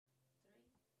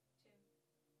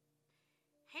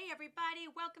Hey,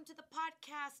 everybody, welcome to the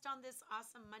podcast on this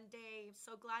awesome Monday. I'm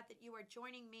so glad that you are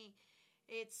joining me.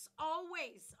 It's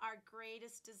always our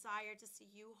greatest desire to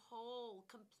see you whole,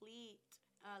 complete,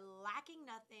 lacking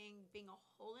nothing, being a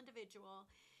whole individual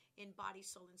in body,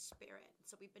 soul, and spirit.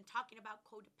 So, we've been talking about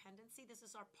codependency. This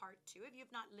is our part two. If you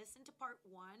have not listened to part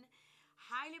one,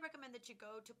 highly recommend that you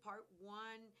go to part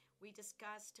one. We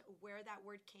discussed where that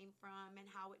word came from and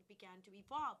how it began to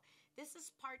evolve. This is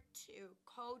part two,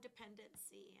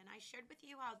 codependency. And I shared with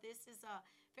you how this is a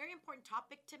very important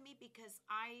topic to me because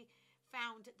I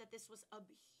found that this was a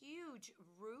huge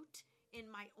root in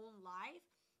my own life.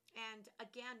 And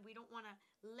again, we don't want to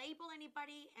label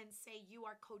anybody and say you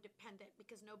are codependent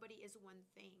because nobody is one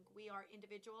thing. We are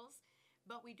individuals,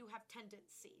 but we do have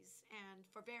tendencies and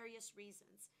for various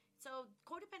reasons. So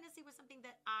codependency was something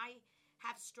that I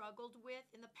have struggled with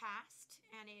in the past,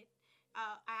 and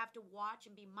I have to watch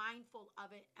and be mindful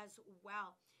of it as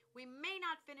well. We may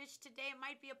not finish today. It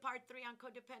might be a part three on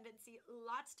codependency.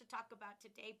 Lots to talk about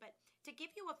today, but to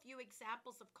give you a few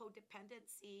examples of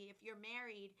codependency, if you're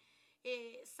married,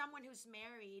 someone who's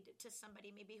married to somebody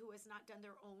maybe who has not done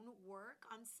their own work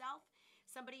on self,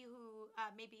 somebody who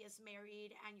maybe is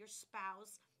married and your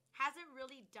spouse hasn't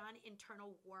really done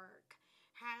internal work,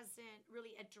 hasn't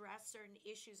really addressed certain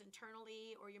issues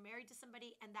internally, or you're married to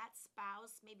somebody and that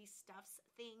spouse maybe stuffs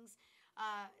things.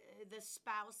 The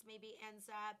spouse maybe ends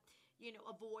up,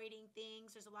 avoiding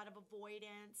things. There's a lot of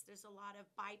avoidance. There's a lot of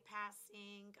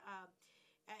bypassing.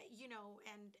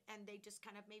 And they just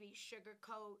kind of maybe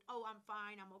sugarcoat, oh, I'm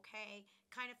fine, I'm okay,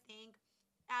 kind of thing.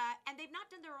 And they've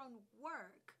not done their own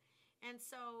work. And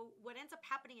so what ends up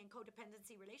happening in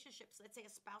codependency relationships, let's say a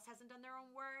spouse hasn't done their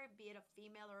own work, be it a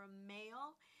female or a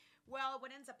male. Well, what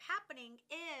ends up happening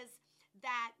is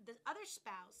that the other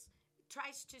spouse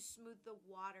tries to smooth the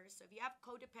water. So if you have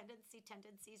codependency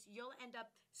tendencies, you'll end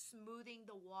up smoothing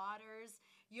the waters.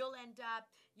 You'll end up,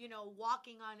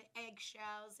 walking on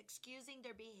eggshells, excusing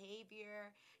their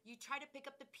behavior. You try to pick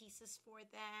up the pieces for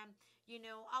them.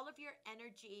 All of your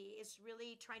energy is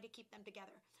really trying to keep them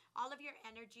together. All of your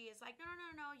energy is like, no,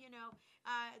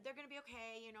 they're going to be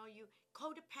okay. You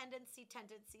codependency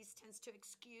tendencies tends to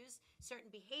excuse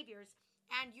certain behaviors,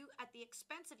 and you at the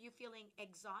expense of you feeling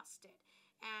exhausted,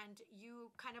 and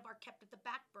you kind of are kept at the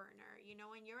back burner,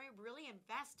 and you're really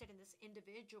invested in this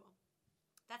individual.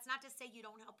 That's not to say you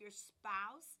don't help your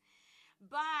spouse,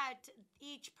 but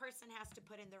each person has to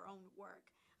put in their own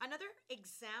work. Another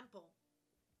example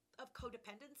of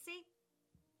codependency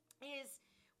is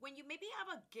when you maybe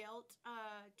have a guilt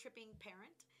tripping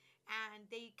parent and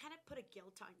they kind of put a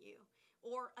guilt on you,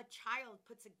 or a child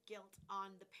puts a guilt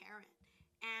on the parent,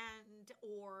 and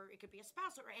or it could be a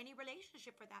spouse or any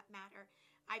relationship for that matter.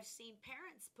 I've seen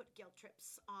parents put guilt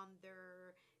trips on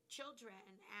their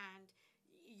children, and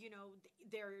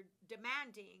they're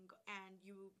demanding, and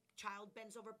child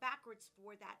bends over backwards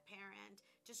for that parent,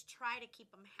 just try to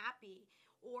keep them happy,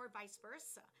 or vice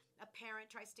versa. A parent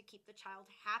tries to keep the child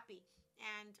happy,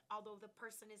 and although the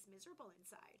person is miserable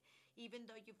inside, even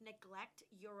though you've neglected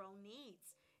your own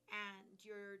needs, and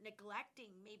you're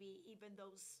neglecting maybe even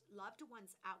those loved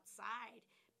ones outside,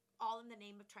 all in the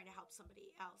name of trying to help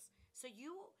somebody else. So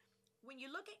when you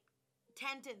look at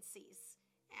tendencies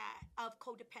of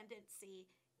codependency,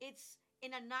 it's,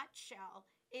 in a nutshell,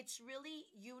 it's really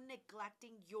you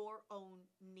neglecting your own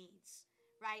needs,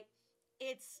 right?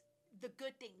 It's the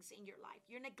good things in your life.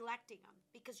 You're neglecting them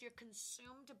because you're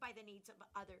consumed by the needs of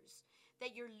others,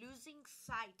 that you're losing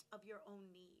sight of your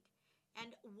own need.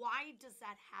 And why does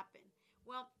that happen?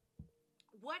 Well,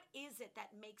 what is it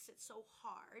that makes it so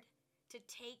hard to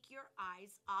take your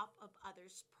eyes off of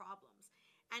others' problems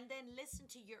and then listen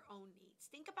to your own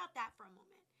needs? Think about that for a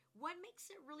moment. What makes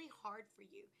it really hard for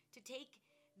you to take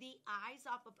the eyes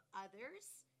off of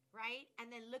others, right?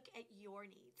 And then look at your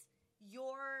needs.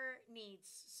 Your needs,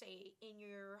 say, in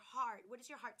your heart. What is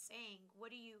your heart saying?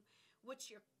 What's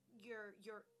your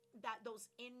that those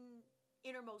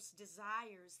innermost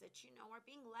desires that are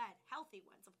being led, healthy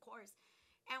ones, of course.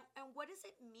 And what does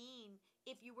it mean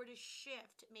if you were to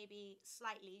shift maybe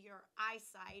slightly your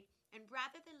eyesight, and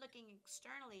rather than looking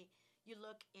externally, you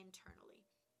look internally?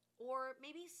 Or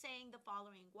maybe saying the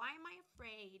following: why am I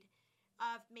afraid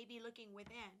of maybe looking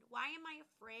within? Why am I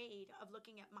afraid of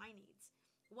looking at my needs?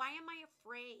 Why am I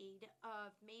afraid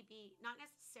of maybe not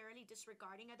necessarily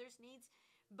disregarding others' needs,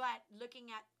 but looking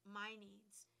at my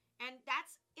needs? And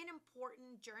that's an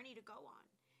important journey to go on.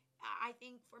 I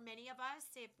think for many of us,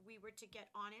 if we were to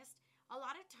get honest, a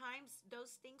lot of times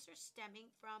those things are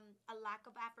stemming from a lack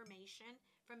of affirmation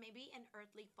from maybe an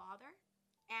earthly father.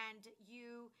 And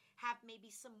you have maybe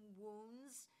some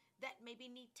wounds that maybe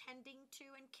need tending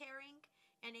to and caring.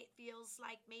 and it feels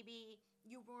like maybe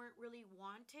you weren't really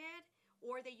wanted,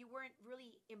 or that you weren't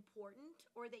really important,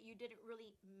 or that you didn't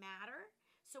really matter.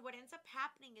 So what ends up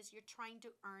happening is you're trying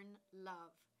to earn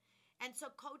love. And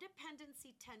so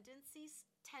codependency tendencies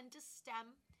tend to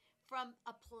stem from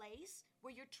a place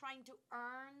where you're trying to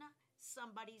earn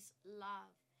somebody's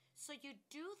love. So you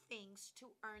do things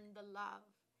to earn the love,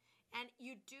 and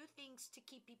you do things to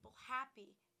keep people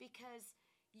happy because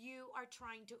you are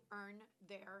trying to earn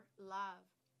their love.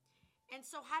 And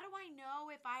so, how do I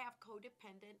know if I have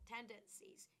codependent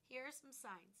tendencies? Here are some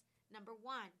signs. Number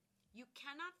one, you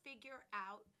cannot figure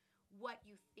out what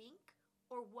you think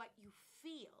or what you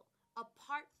feel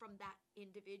apart from that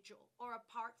individual or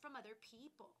apart from other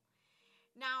people.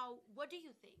 Now, what do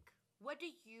you think? What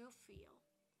do you feel?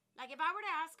 Like, if I were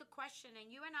to ask a question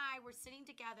and you and I were sitting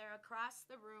together across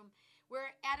the room,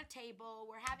 we're at a table,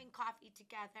 we're having coffee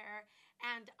together,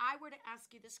 and I were to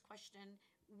ask you this question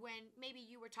when maybe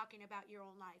you were talking about your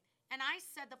own life, and I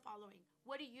said the following: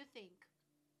 what do you think?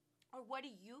 Or what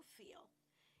do you feel?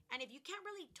 And if you can't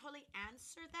really totally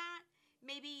answer that,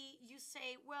 maybe you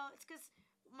say, well, it's because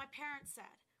my parents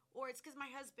said, or it's because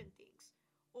my husband thinks,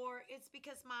 or it's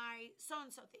because my so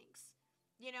and so thinks.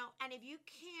 And if you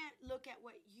can't look at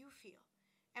what you feel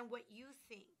and what you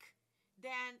think,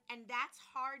 then, and that's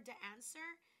hard to answer,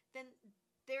 then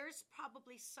there's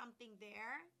probably something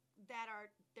there that are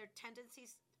their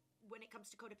tendencies when it comes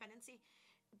to codependency,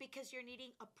 because you're needing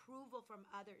approval from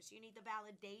others. You need the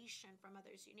validation from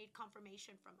others. You need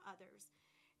confirmation from others.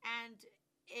 And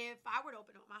if I were to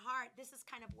open up my heart, this is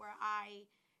kind of where I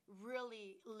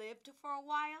really lived for a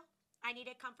while. I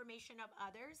needed confirmation of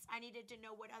others. I needed to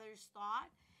know what others thought.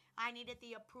 I needed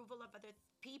the approval of other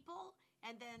people.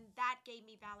 And then that gave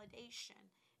me validation.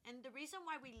 And the reason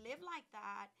why we live like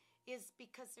that is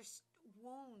because there's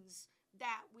wounds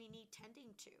that we need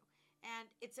tending to. And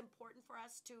it's important for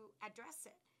us to address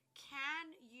it.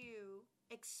 Can you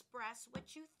express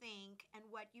what you think and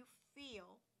what you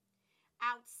feel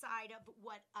outside of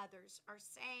what others are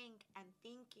saying and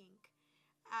thinking?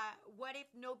 What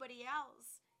if nobody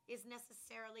else is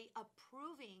necessarily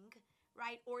approving,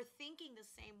 right, or thinking the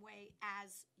same way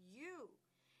as you?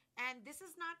 And this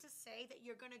is not to say that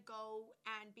you're going to go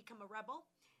and become a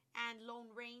rebel and Lone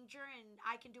Ranger and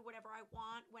I can do whatever I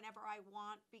want whenever I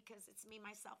want because it's me,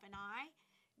 myself, and I.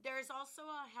 There's also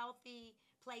a healthy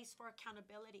place for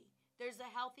accountability. There's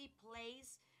a healthy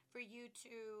place for you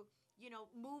to,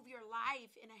 move your life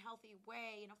in a healthy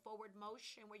way, in a forward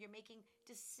motion where you're making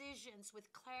decisions with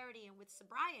clarity and with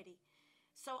sobriety.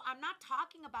 So I'm not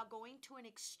talking about going to an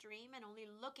extreme and only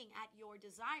looking at your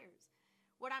desires.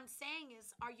 What I'm saying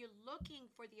is, are you looking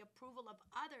for the approval of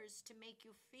others to make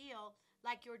you feel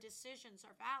like your decisions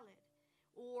are valid?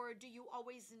 Or do you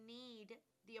always need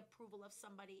the approval of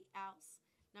somebody else?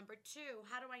 Number two,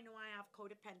 how do I know I have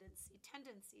codependency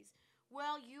tendencies?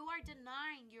 Well, you are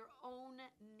denying your own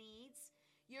needs.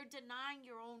 You're denying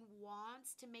your own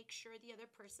wants to make sure the other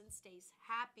person stays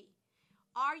happy.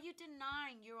 Are you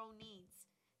denying your own needs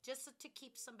just to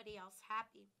keep somebody else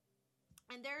happy?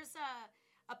 And there's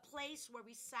a place where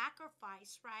we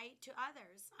sacrifice, right, to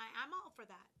others. I'm all for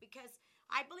that because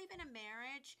I believe in a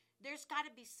marriage, there's got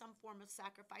to be some form of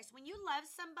sacrifice. When you love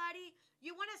somebody,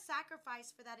 you want to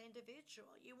sacrifice for that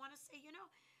individual. You want to say,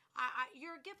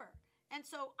 you're a giver. And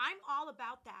so I'm all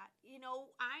about that.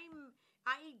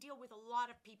 I deal with a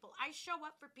lot of people. I show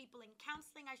up for people in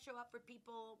counseling. I show up for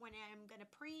people when I'm going to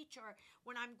preach or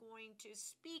when I'm going to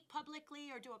speak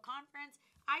publicly or do a conference.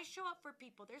 I show up for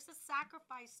people. There's a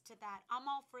sacrifice to that.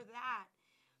 I'm all for that.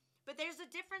 But there's a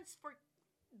difference for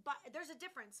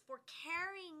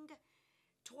caring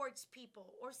towards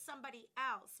people or somebody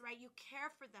else, right? You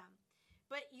care for them.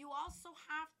 But you also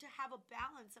have to have a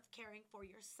balance of caring for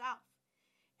yourself.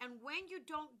 And when you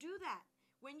don't do that,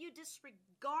 when you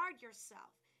disregard yourself,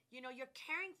 you're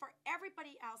caring for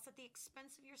everybody else at the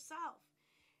expense of yourself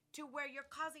to where you're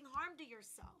causing harm to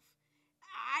yourself.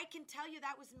 I can tell you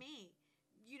that was me.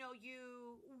 You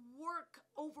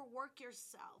overwork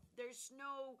yourself. There's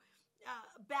no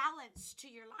balance to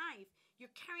your life.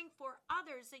 You're caring for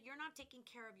others that you're not taking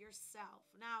care of yourself.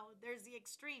 Now, there's the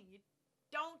extreme. You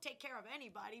don't take care of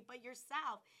anybody but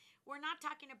yourself. We're not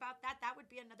talking about that. That would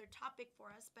be another topic for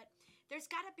us. But there's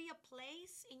got to be a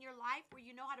place in your life where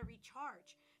you know how to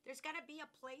recharge. There's got to be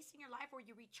a place in your life where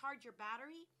you recharge your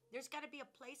battery. There's got to be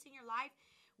a place in your life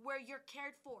where you're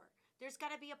cared for. There's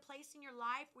got to be a place in your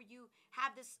life where you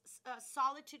have this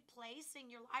solitude place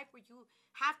in your life where you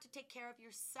have to take care of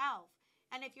yourself.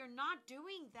 And if you're not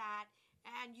doing that,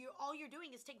 and all you're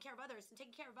doing is taking care of others and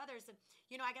taking care of others. And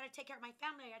I got to take care of my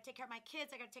family, I got to take care of my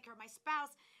kids, I got to take care of my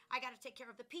spouse, I got to take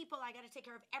care of the people, I got to take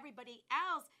care of everybody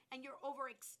else. And you're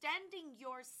overextending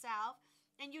yourself,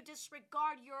 and you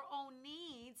disregard your own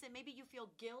needs, and maybe you feel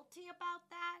guilty about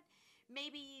that.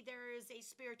 Maybe there's a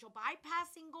spiritual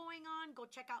bypassing going on. Go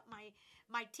check out my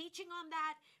teaching on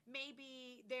that.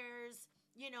 Maybe there's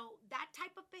that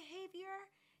type of behavior,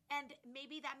 and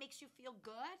maybe that makes you feel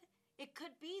good. It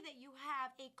could be that you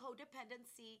have a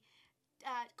codependencies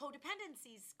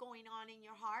going on in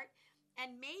your heart,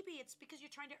 and maybe it's because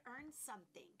you're trying to earn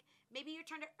something. Maybe you're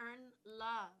trying to earn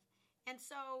love. And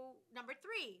so, number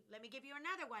 3, let me give you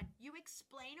another one. You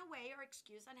explain away or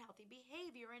excuse unhealthy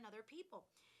behavior in other people.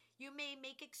 You may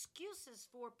make excuses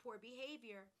for poor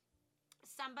behavior.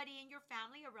 Somebody in your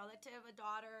family, a relative, a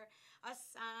daughter, a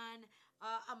son,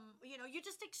 you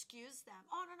just excuse them.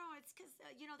 Oh, no, it's because,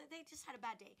 they just had a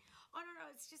bad day. Oh, no,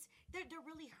 it's just, they're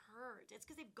really hurt. It's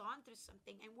because they've gone through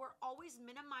something. And we're always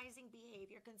minimizing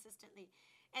behavior consistently.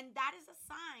 And that is a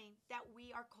sign that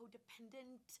we are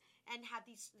codependent and have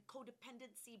these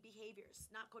codependency behaviors.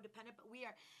 Not codependent, but we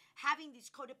are having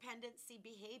these codependency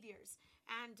behaviors.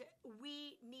 And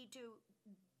we need to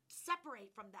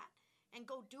separate from that and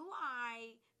go, do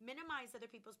I minimize other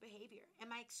people's behavior?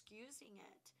 Am I excusing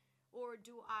it? Or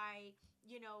do I,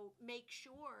 make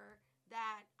sure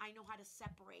that I know how to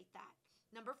separate that?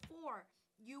 Number 4,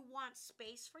 you want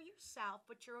space for yourself,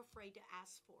 but you're afraid to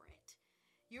ask for it.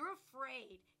 You're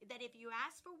afraid that if you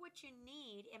ask for what you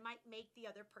need, it might make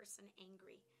the other person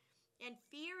angry. And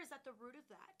fear is at the root of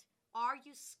that. Are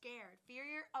you scared?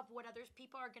 Fear of what other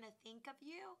people are going to think of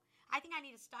you? I think I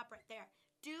need to stop right there.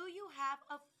 Do you have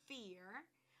a fear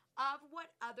of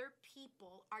what other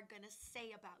people are going to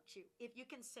say about you? If you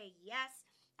can say, yes,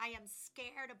 I am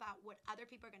scared about what other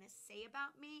people are going to say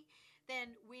about me,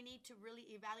 then we need to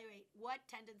really evaluate what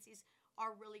tendencies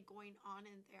are really going on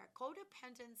in there.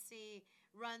 Codependency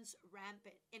runs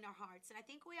rampant in our hearts. And I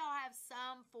think we all have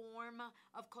some form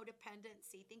of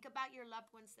codependency. Think about your loved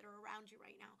ones that are around you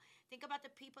right now. Think about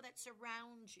the people that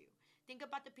surround you. Think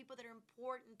about the people that are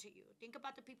important to you. Think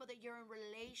about the people that you're in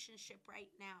relationship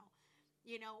right now.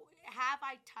 Have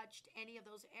I touched any of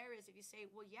those areas? If you say,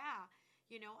 well, yeah,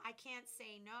 I can't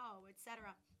say no,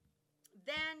 etc.,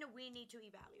 then we need to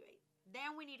evaluate.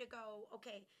 Then we need to go,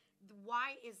 okay,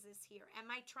 why is this here? Am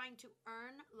I trying to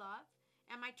earn love?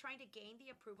 Am I trying to gain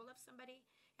the approval of somebody?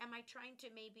 Am I trying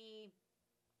to maybe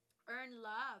earn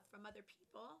love from other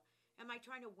people? Am I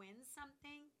trying to win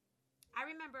something? I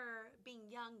remember being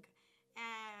young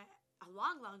a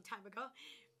long, long time ago,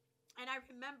 and I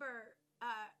remember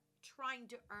trying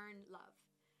to earn love.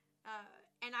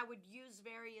 And I would use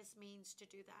various means to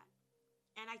do that.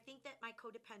 And I think that my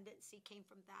codependency came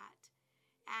from that.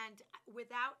 And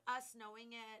without us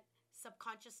knowing it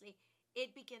subconsciously,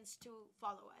 it begins to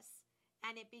follow us.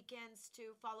 And it begins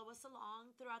to follow us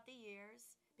along throughout the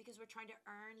years because we're trying to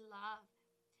earn love.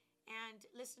 And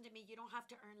listen to me, you don't have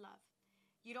to earn love.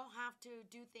 You don't have to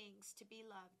do things to be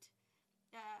loved.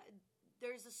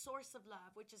 There's a source of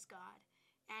love, which is God.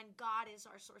 And God is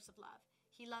our source of love.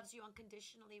 He loves you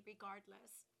unconditionally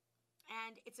regardless.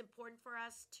 And it's important for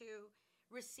us to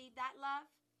receive that love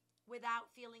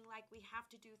without feeling like we have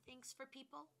to do things for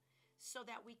people so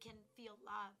that we can feel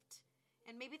loved.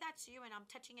 And maybe that's you and I'm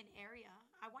touching an area.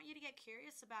 I want you to get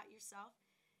curious about yourself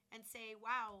and say,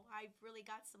 wow, I've really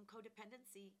got some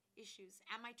codependency issues.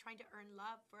 Am I trying to earn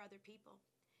love for other people?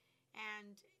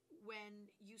 And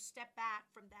when you step back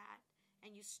from that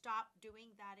and you stop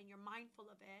doing that and you're mindful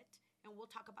of it, and we'll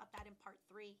talk about that in part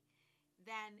 3,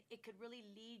 then it could really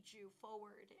lead you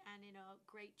forward and in a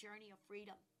great journey of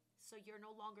freedom. So you're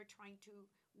no longer trying to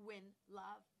win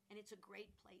love, and it's a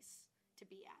great place to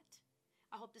be at.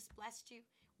 I hope this blessed you.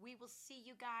 We will see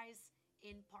you guys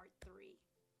in part 3.